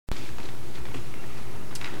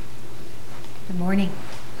Good morning.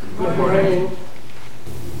 Good morning.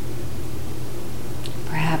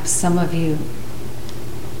 Perhaps some of you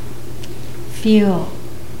feel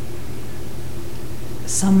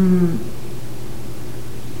some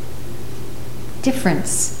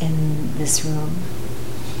difference in this room.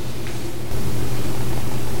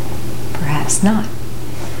 Perhaps not.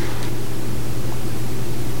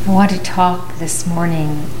 I want to talk this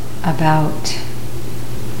morning about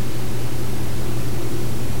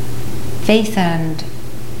faith and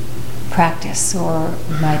practice, or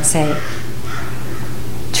we might say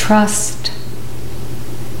trust,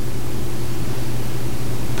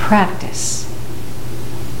 practice,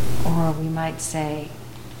 or we might say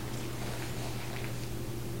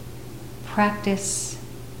practice,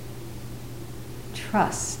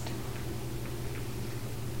 trust.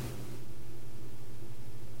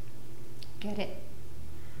 Get it?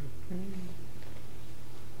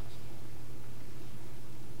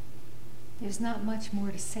 There's not much more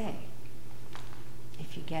to say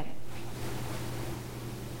if you get it.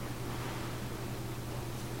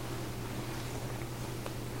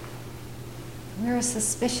 We're a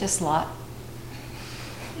suspicious lot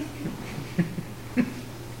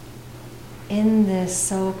in this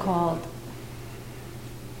so-called,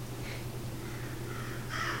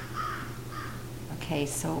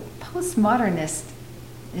 so postmodernist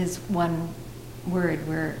is one word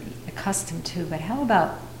we're accustomed to, but how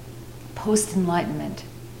about post-enlightenment?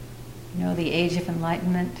 You know, the age of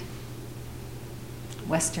enlightenment,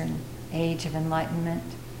 Western age of enlightenment.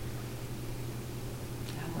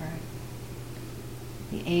 Now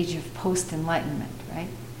we're the age of post-enlightenment, right?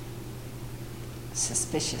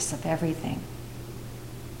 Suspicious of everything.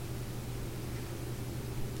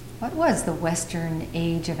 What was the Western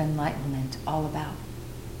age of enlightenment all about?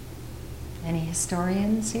 Any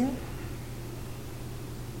historians here?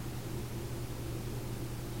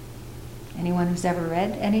 Anyone who's ever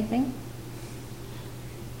read anything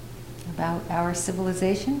about our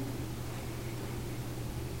civilization?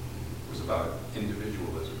 It was about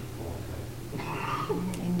individualism.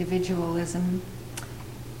 Individualism.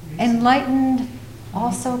 Enlightened,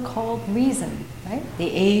 also called reason, right? The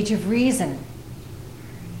age of reason,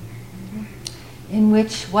 in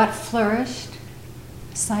which what flourished?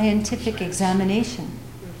 Scientific examination.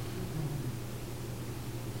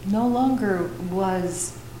 No longer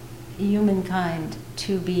was humankind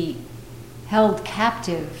to be held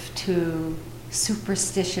captive to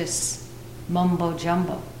superstitious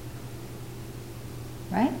mumbo-jumbo,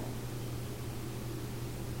 right?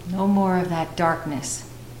 No more of that darkness.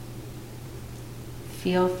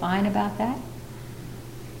 Feel fine about that?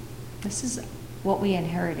 This is what we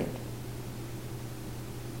inherited.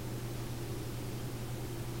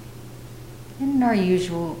 In our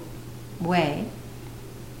usual way,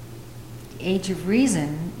 the age of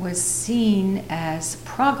reason was seen as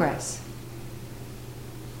progress.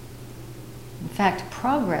 In fact,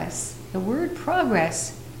 progress, the word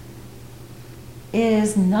progress,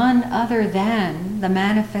 is none other than the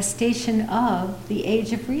manifestation of the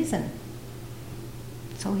age of reason.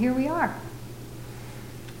 So here we are.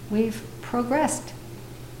 We've progressed.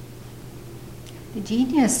 The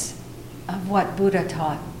genius of what Buddha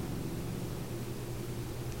taught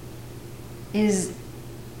is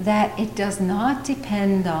that it does not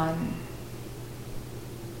depend on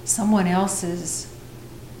someone else's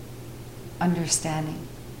understanding.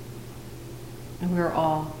 And we're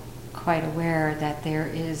all quite aware that there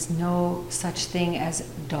is no such thing as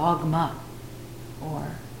dogma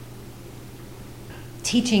or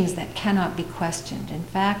teachings that cannot be questioned. In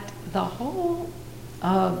fact, the whole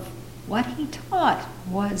of what he taught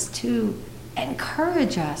was to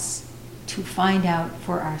encourage us to find out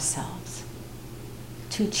for ourselves,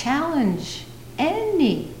 to challenge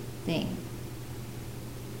anything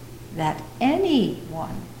that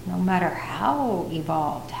anyone, no matter how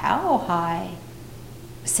evolved, how high,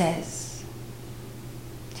 says.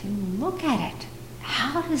 To look at it.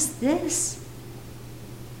 How does this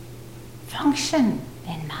function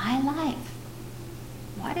in my life?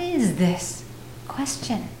 What is this?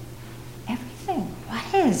 Question everything.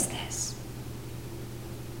 What is this?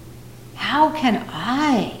 How can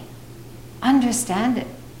I understand it?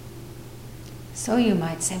 So you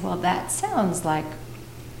might say, well, that sounds like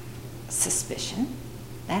suspicion.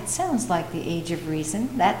 That sounds like the age of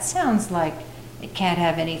reason. That sounds like it can't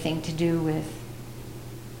have anything to do with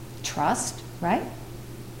trust, right?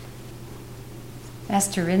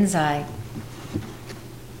 Master Rinzai,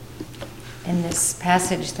 in this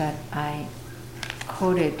passage that I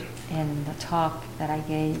quoted in the talk that I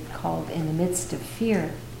gave called In the Midst of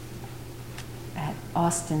Fear at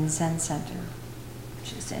Austin Zen Center,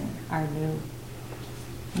 which is in our new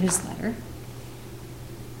newsletter,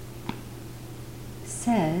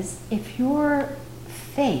 says, if your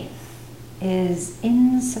faith is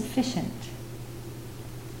insufficient,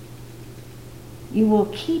 you will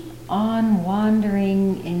keep on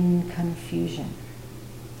wandering in confusion.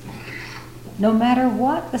 No matter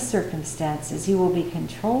what the circumstances, you will be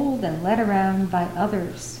controlled and led around by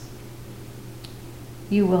others.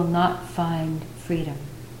 You will not find freedom.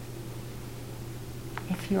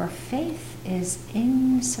 If your faith is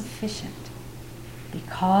insufficient,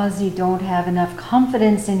 because you don't have enough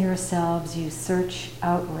confidence in yourselves, you search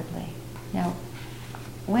outwardly. Now,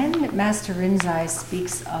 when Master Rinzai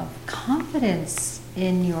speaks of confidence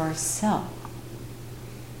in yourself,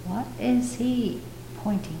 what is he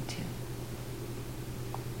pointing to?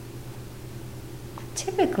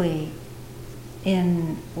 Typically,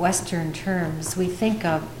 in Western terms, we think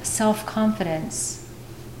of self-confidence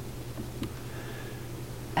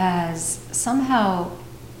as somehow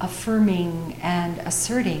affirming and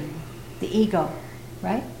asserting the ego,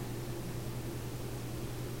 right?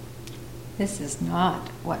 This is not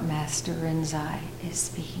what Master Rinzai is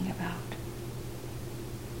speaking about.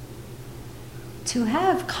 To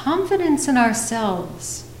have confidence in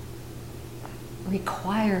ourselves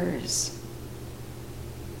requires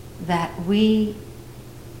that we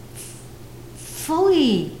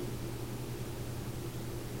fully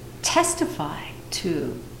testify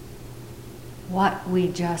to what we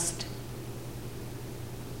just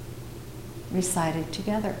recited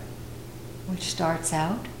together, which starts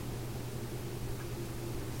out,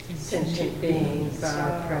 sentient beings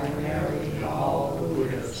are primarily all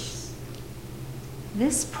Buddhas.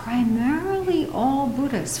 This primarily all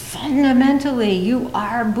Buddhas. Fundamentally, you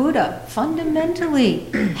are Buddha. Fundamentally,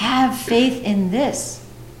 have faith in this.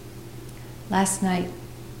 Last night,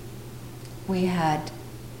 we had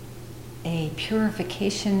a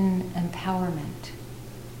purification empowerment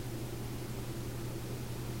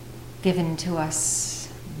given to us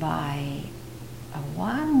by a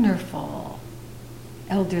wonderful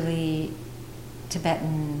elderly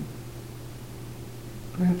Tibetan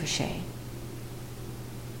Rinpoche,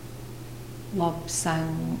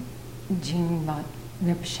 Lobsang Jingma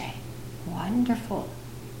Rinpoche. Wonderful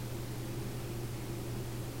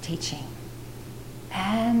teaching.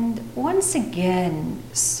 And once again,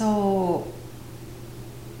 so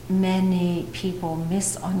many people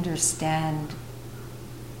misunderstand.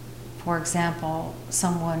 For example,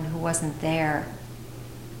 someone who wasn't there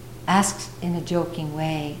asked in a joking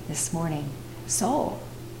way this morning, "So,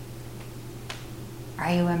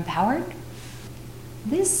 are you empowered?"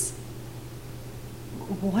 This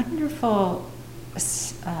wonderful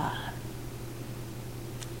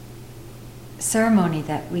ceremony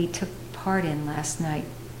that we took part in last night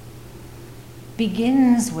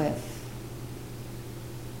begins with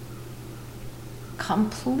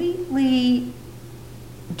completely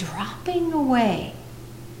dropping away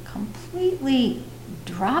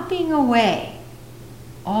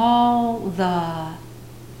all the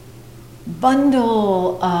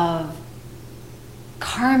bundle of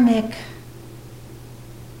karmic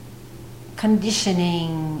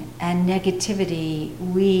conditioning and negativity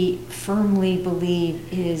we firmly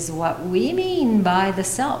believe is what we mean by the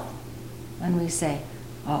self when we say,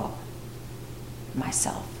 "Oh,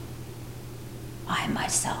 myself, I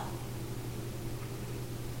myself.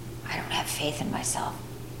 I don't have faith in myself.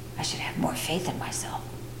 I should have more faith in myself.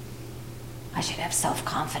 I should have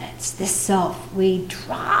self-confidence." This self we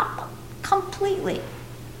drop completely.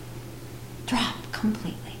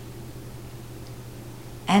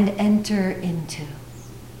 And enter into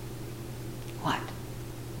what?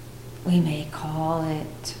 We may call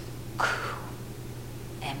it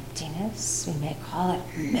emptiness. We may call it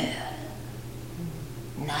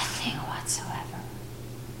nothing whatsoever.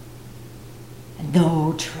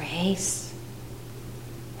 No trace.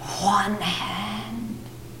 One hand.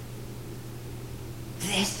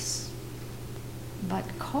 This.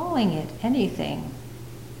 But calling it anything,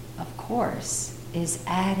 of course, is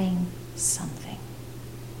adding something.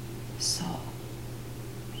 So,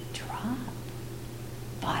 we drop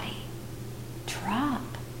body, drop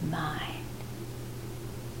mind,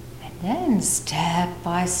 and then step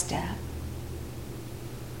by step,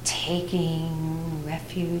 taking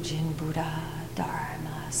refuge in Buddha,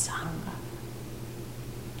 Dharma, Sangha,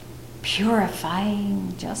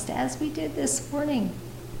 purifying just as we did this morning,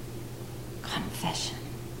 confession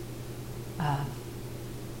of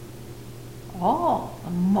all,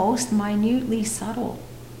 most minutely subtle,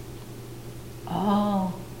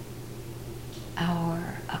 all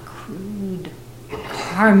our accrued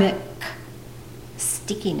karmic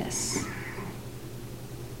stickiness.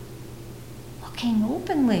 Looking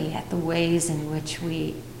openly at the ways in which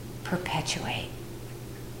we perpetuate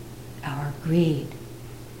our greed,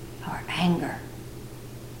 our anger,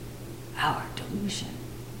 our delusion,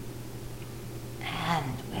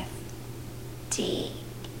 and with deep,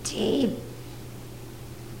 deep,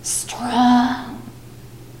 strong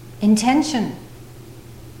intention,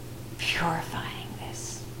 purifying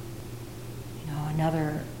this.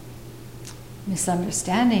 Another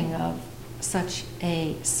misunderstanding of such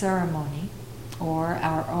a ceremony or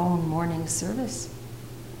our own morning service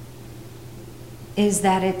is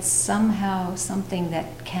that it's somehow something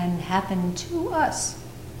that can happen to us,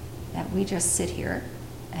 that we just sit here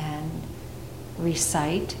and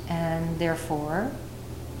recite and therefore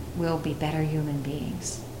we'll be better human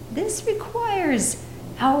beings. This requires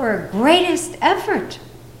our greatest effort,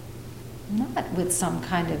 not with some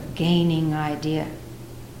kind of gaining idea.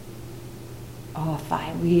 Oh, if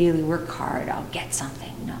I really work hard, I'll get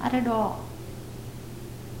something. Not at all.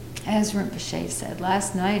 As Rinpoche said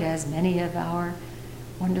last night, as many of our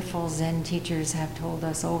wonderful Zen teachers have told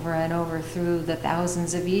us over and over through the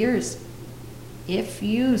thousands of years, if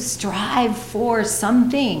you strive for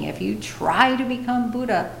something, if you try to become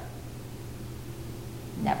Buddha,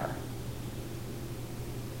 never.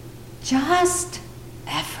 Just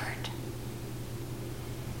effort.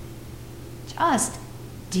 Just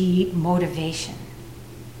deep motivation.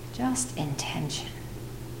 Just intention.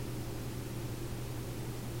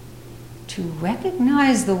 To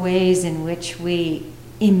recognize the ways in which we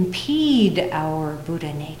impede our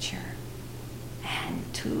Buddha nature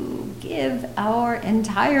and to give our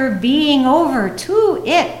entire being over to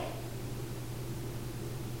it,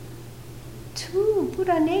 to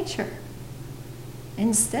Buddha nature.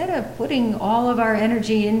 Instead of putting all of our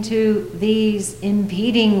energy into these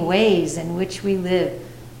impeding ways in which we live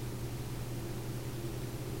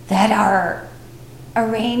that are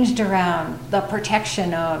arranged around the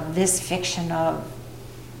protection of this fiction of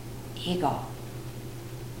ego,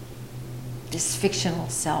 this fictional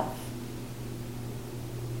self,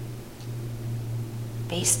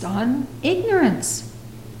 based on ignorance.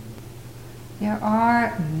 There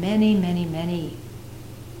are many, many, many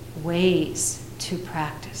ways to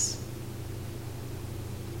practice.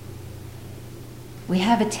 We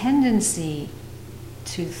have a tendency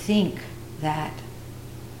to think that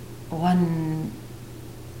one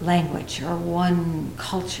language or one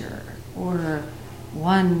culture or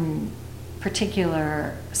one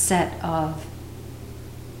particular set of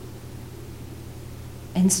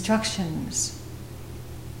instructions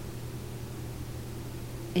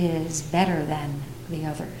is better than the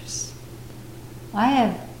others. I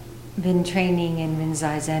have been training in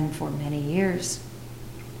Rinzai Zen for many years,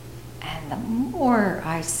 and the more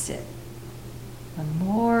I sit, the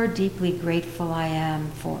more deeply grateful I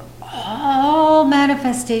am for all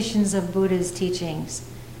manifestations of Buddha's teachings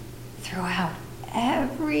throughout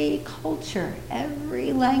every culture,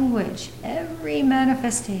 every language, every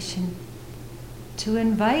manifestation, to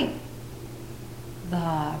invite the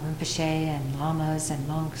Rinpoche and lamas and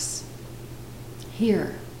monks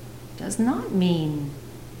here does not mean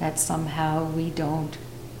that somehow we don't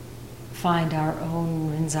find our own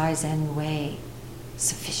Rinzai Zen way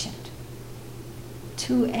sufficient.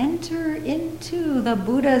 To enter into the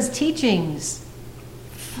Buddha's teachings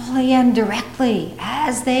fully and directly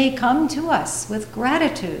as they come to us with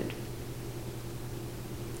gratitude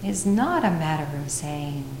is not a matter of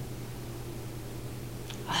saying,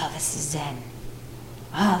 oh, this is Zen.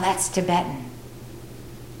 Oh, that's Tibetan.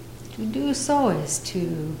 To do so is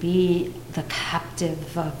to be the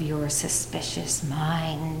captive of your suspicious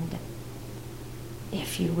mind.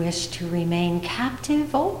 If you wish to remain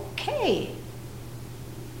captive, okay.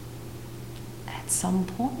 At some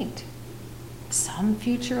point, some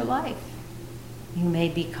future life, you may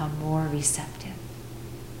become more receptive.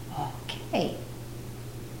 Okay.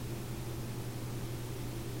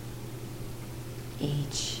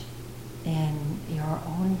 Each in your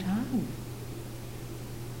own time.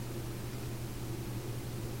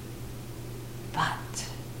 But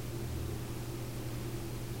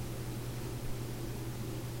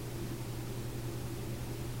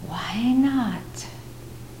why not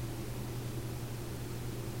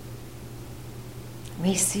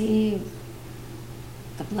receive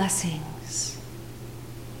the blessings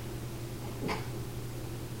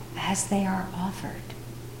as they are offered?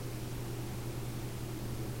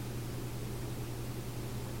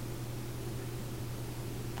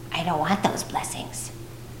 I don't want those blessings.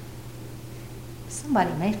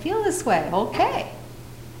 Somebody may feel this way. Okay.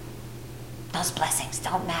 Those blessings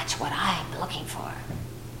don't match what I'm looking for.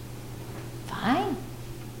 Fine.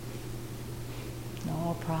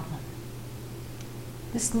 No problem.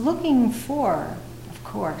 This looking for, of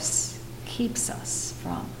course, keeps us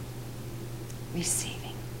from receiving.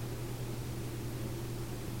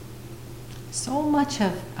 So much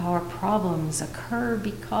of our problems occur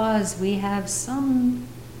because we have some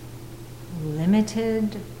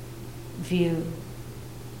limited view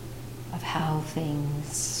of how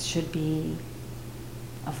things should be,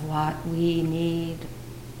 of what we need,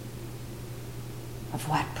 of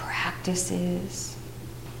what practice is.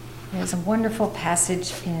 There's a wonderful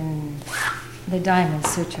passage in the Diamond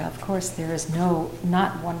Sutra. Of course, there is no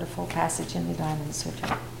not wonderful passage in the Diamond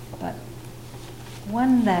Sutra, but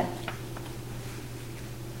one that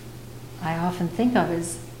I often think of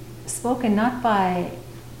is spoken not by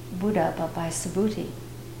Buddha, but by Subhuti,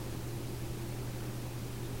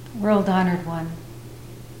 world-honored one.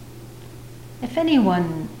 If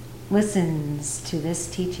anyone listens to this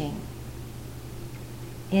teaching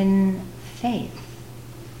in faith,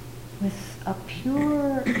 with a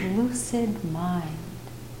pure, lucid mind,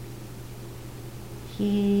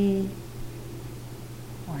 he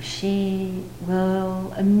or she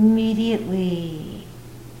will immediately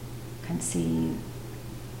conceive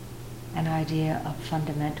an idea of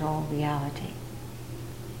fundamental reality.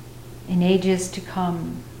 In ages to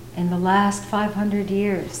come, in the last 500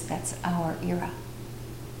 years, that's our era.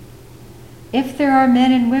 If there are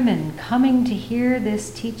men and women coming to hear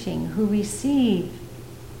this teaching who receive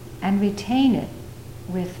and retain it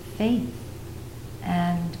with faith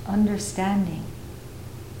and understanding,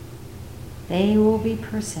 they will be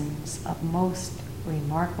persons of most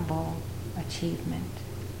remarkable achievement.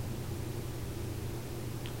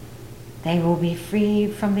 They will be free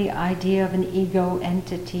from the idea of an ego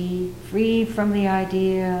entity, free from the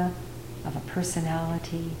idea of a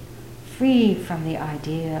personality, free from the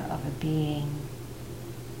idea of a being,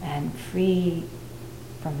 and free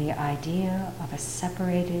from the idea of a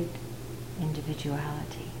separated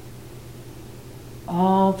individuality.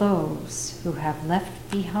 All those who have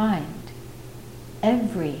left behind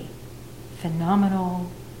every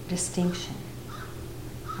phenomenal distinction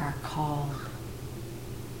are called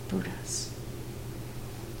Buddhas.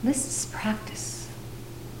 This is practice.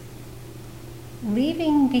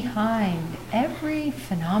 Leaving behind every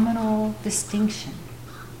phenomenal distinction.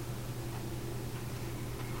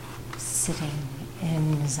 Sitting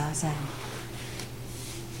in zazen,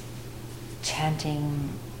 chanting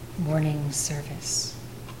morning service,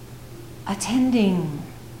 attending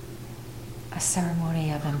a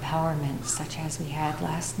ceremony of empowerment such as we had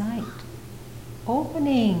last night,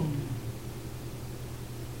 opening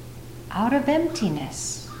out of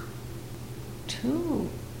emptiness to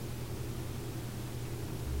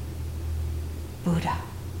Buddha,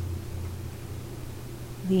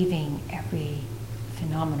 leaving every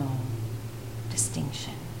phenomenal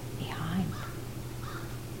distinction behind.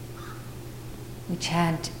 We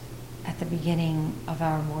chant at the beginning of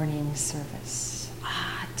our morning service,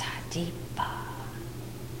 Atadipa.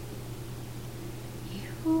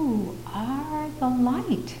 You are the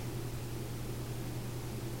light.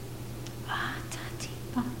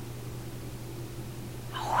 Atadipa.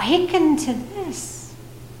 Awaken to this.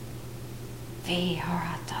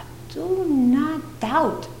 Viharata. Do not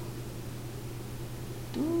doubt.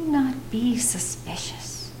 Do not be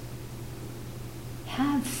suspicious.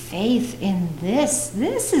 Have faith in this.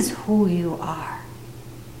 This is who you are.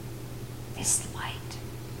 This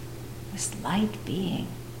light being.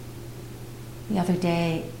 The other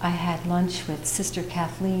day, I had lunch with Sister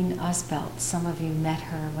Kathleen Osbelt. Some of you met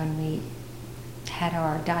her when we had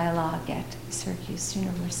our dialogue at Syracuse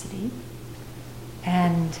University.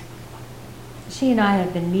 And she and I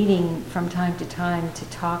have been meeting from time to time to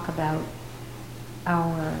talk about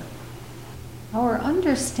our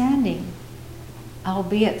understanding,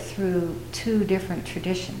 albeit through two different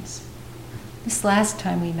traditions. This last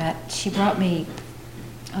time we met, she brought me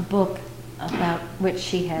a book about which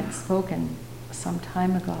she had spoken some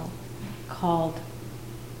time ago called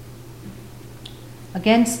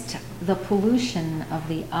Against the Pollution of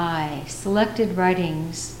the Eye, Selected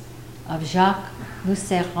Writings of Jacques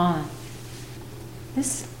Lucéran.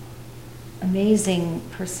 This amazing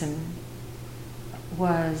person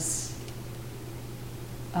was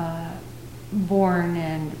born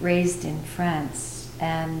and raised in France,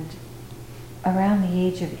 and around the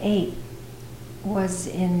age of 8 was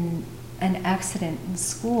in an accident in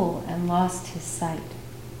school and lost his sight.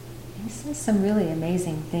 He says some really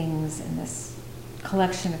amazing things in this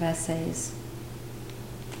collection of essays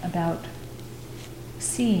about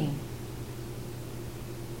seeing.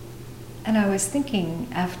 And I was thinking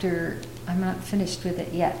after, I'm not finished with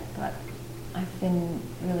it yet, but I've been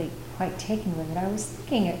really quite taken with it. I was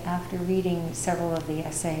thinking after reading several of the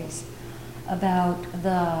essays about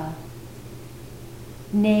the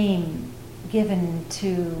name given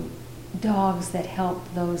to dogs that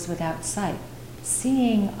help those without sight.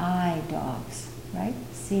 seeing eye dogs, right?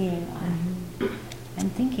 Seeing eye.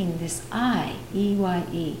 And thinking this I,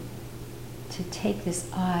 E-Y-E, to take this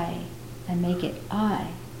I and make it I,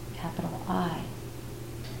 capital I.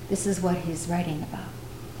 This is what he's writing about,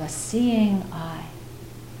 the seeing I.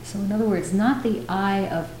 So in other words, not the I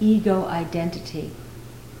of ego identity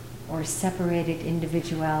or separated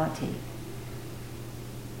individuality,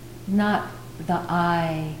 not the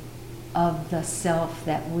I of the self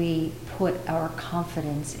that we put our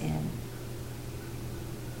confidence in,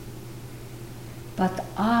 but the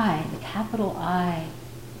I, the capital I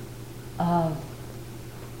of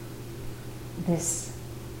this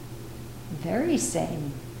very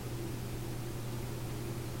same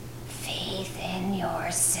faith in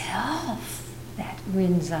yourself that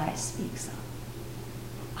Rinzai speaks of.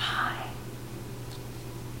 I.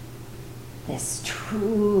 This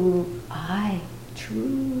true I,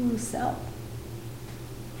 true self.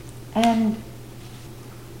 And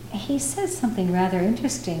he says something rather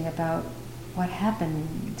interesting about what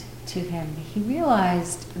happened to him. He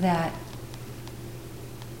realized that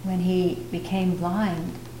when he became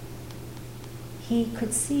blind, he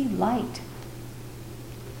could see light.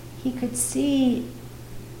 He could see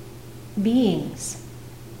beings.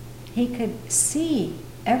 He could see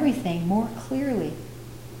everything more clearly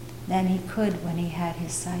than he could when he had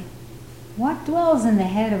his sight. What dwells in the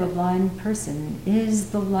head of a blind person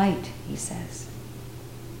is the light, he says.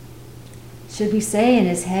 Should we say in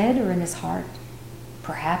his head or in his heart?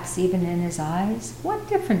 Perhaps even in his eyes? What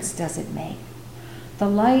difference does it make? The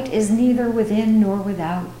light is neither within nor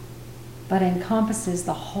without, but encompasses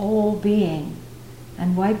the whole being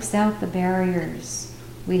and wipes out the barriers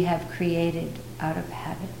we have created out of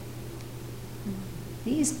habit.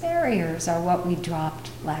 These barriers are what we dropped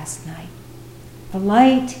last night. The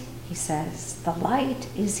light, he says, the light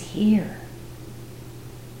is here.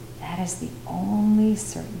 That is the only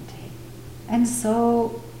certainty. And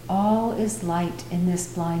so all is light in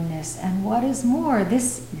this blindness. And what is more,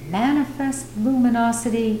 this manifest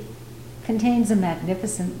luminosity contains a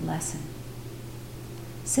magnificent lesson.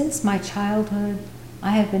 Since my childhood,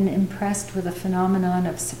 I have been impressed with a phenomenon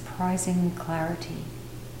of surprising clarity.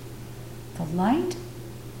 The light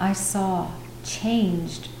I saw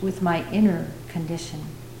changed with my inner condition.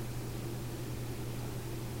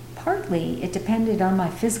 Partly it depended on my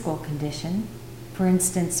physical condition, for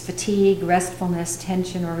instance, fatigue, restfulness,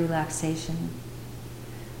 tension, or relaxation.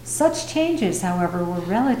 Such changes, however, were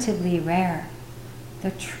relatively rare.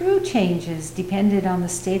 The true changes depended on the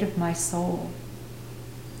state of my soul.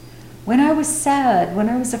 When I was sad, when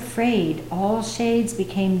I was afraid, all shades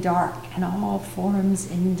became dark and all forms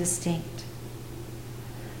indistinct.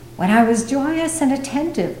 When I was joyous and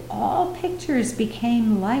attentive, all pictures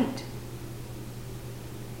became light.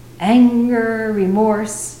 Anger,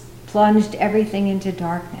 remorse plunged everything into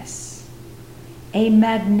darkness. A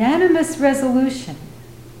magnanimous resolution,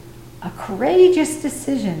 a courageous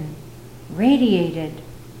decision radiated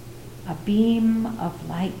a beam of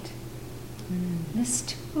light. This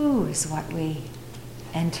too is what we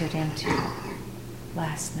entered into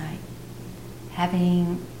last night,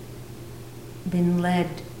 having been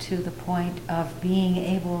led to the point of being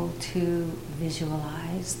able to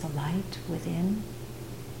visualize the light within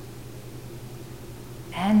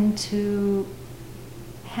and to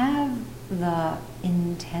have the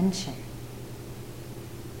intention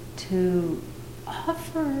to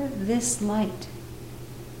offer this light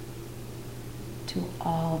to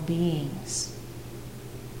all beings,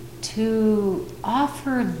 to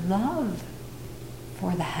offer love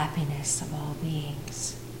for the happiness of all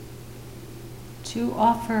beings, to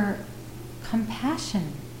offer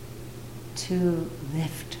compassion to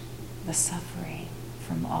lift the suffering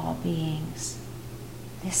from all beings.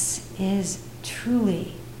 This is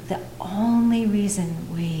truly the only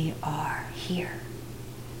reason we are here.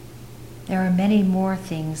 There are many more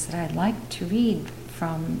things that I'd like to read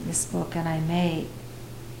from this book, and I may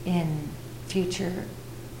in future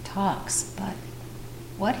talks, but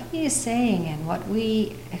what he is saying and what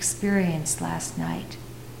we experienced last night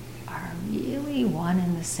are really one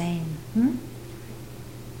and the same.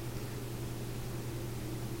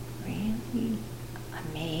 Really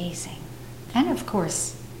amazing. And of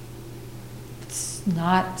course, it's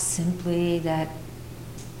not simply that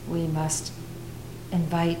we must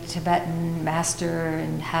invite Tibetan master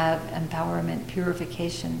and have empowerment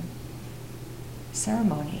purification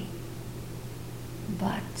ceremony,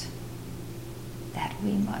 but that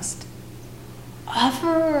we must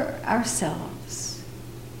offer ourselves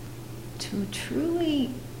to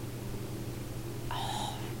truly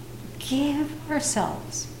give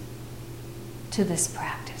ourselves to this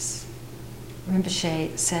practice.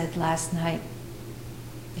 Rinpoche said last night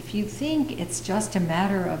If you think it's just a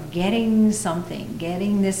matter of getting something,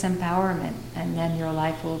 getting this empowerment, and then your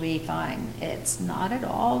life will be fine, it's not at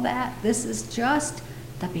all that. This is just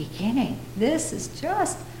the beginning. This is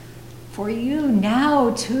just for you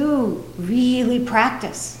now to really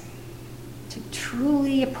practice, to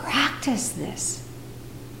truly practice this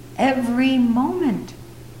every moment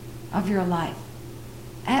of your life.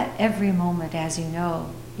 At every moment, as you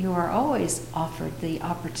know, you are always offered the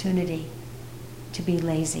opportunity to be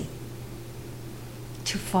lazy,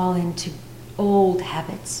 to fall into old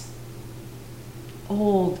habits,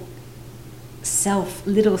 old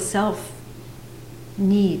little self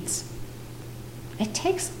needs. It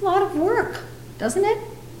takes a lot of work, doesn't it?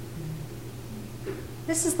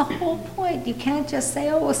 This is the whole point. You can't just say,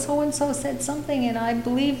 oh, so-and-so said something and I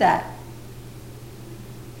believe that.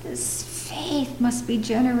 This faith must be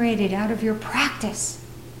generated out of your practice.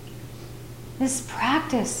 This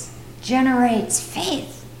practice generates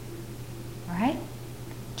faith, right?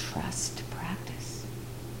 Trust, practice.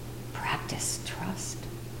 Practice, trust.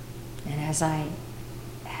 And as I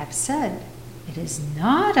have said, it is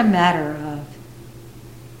not a matter of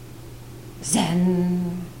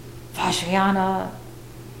Zen, Vajrayana,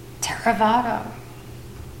 Theravada.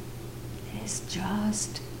 It is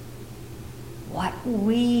just what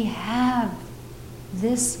we have,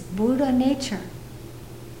 this Buddha nature,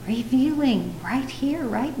 revealing right here,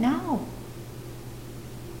 right now,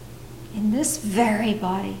 in this very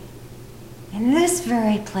body, in this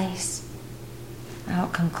very place. I'll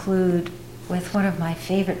conclude with one of my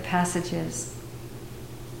favorite passages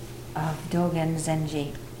of Dogen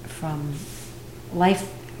Zenji from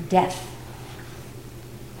Life, Death.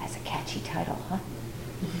 That's a catchy title, huh?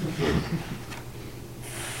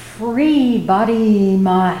 Free body,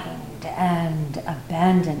 mind, and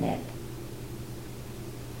abandon it.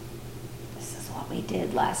 This is what we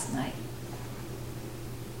did last night.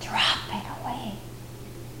 Drop it away.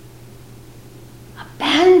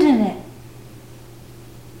 Abandon it.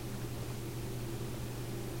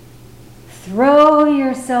 Throw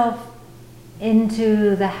yourself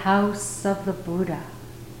into the house of the Buddha.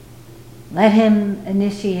 Let him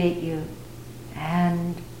initiate you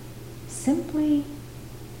and simply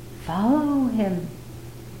follow him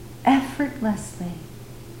effortlessly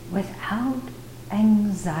without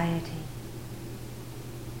anxiety.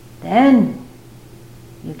 Then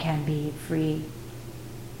you can be free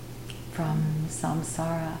from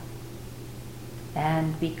samsara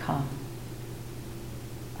and become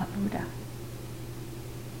a Buddha.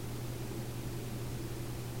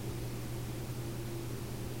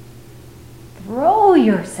 Throw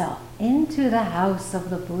yourself into the house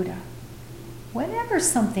of the Buddha. Whenever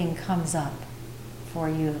something comes up for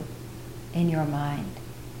you in your mind,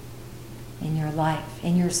 in your life,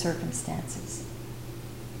 in your circumstances,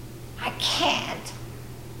 I can't.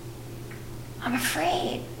 I'm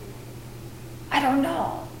afraid. I don't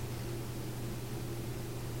know.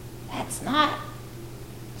 That's not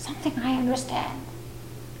something I understand.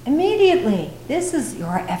 Immediately, this is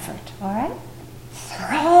your effort, all right?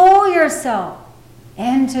 Throw yourself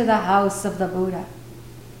into the house of the Buddha.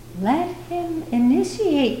 Let him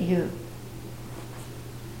initiate you.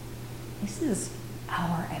 This is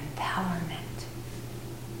our empowerment,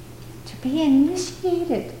 to be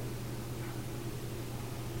initiated.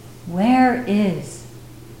 Where is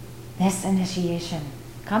this initiation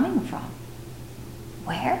coming from?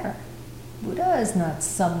 Where? Buddha is not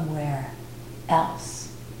somewhere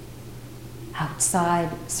else, outside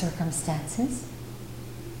circumstances.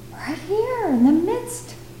 Right here in the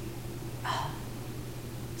midst of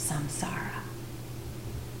samsara.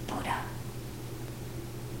 Buddha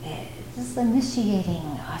is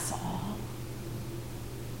initiating us all.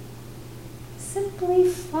 Simply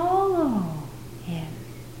follow him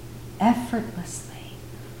effortlessly,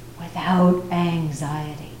 without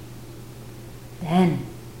anxiety. Then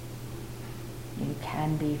you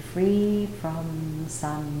can be free from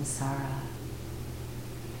samsara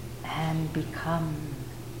and become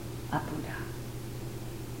a Buddha.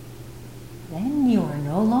 Then you are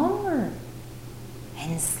no longer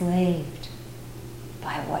enslaved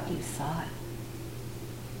by what you thought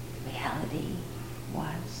reality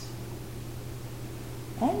was.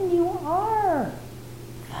 Then you are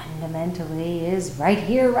fundamentally is right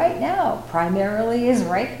here, right now. Primarily is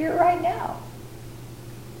right here, right now.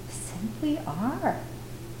 Simply are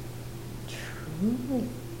truly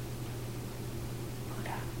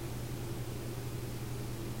Buddha.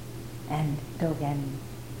 And Dogen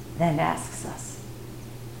then asks us,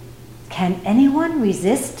 can anyone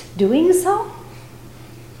resist doing so?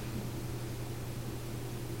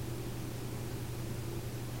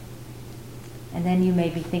 And then you may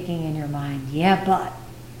be thinking in your mind, yeah, but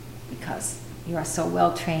because you are so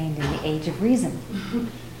well trained in the age of reason.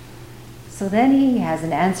 So then he has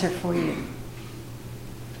an answer for you.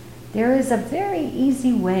 There is a very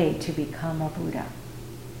easy way to become a Buddha.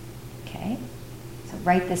 Okay? So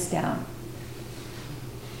write this down.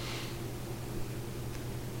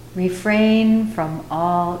 Refrain from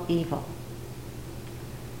all evil.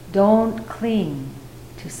 Don't cling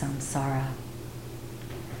to samsara.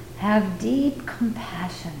 Have deep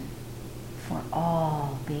compassion for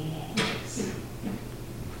all beings.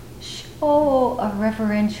 Show a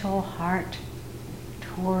reverential heart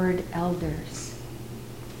toward elders.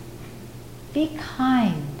 Be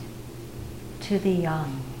kind to the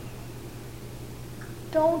young.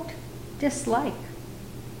 Don't dislike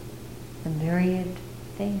the myriad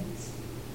things.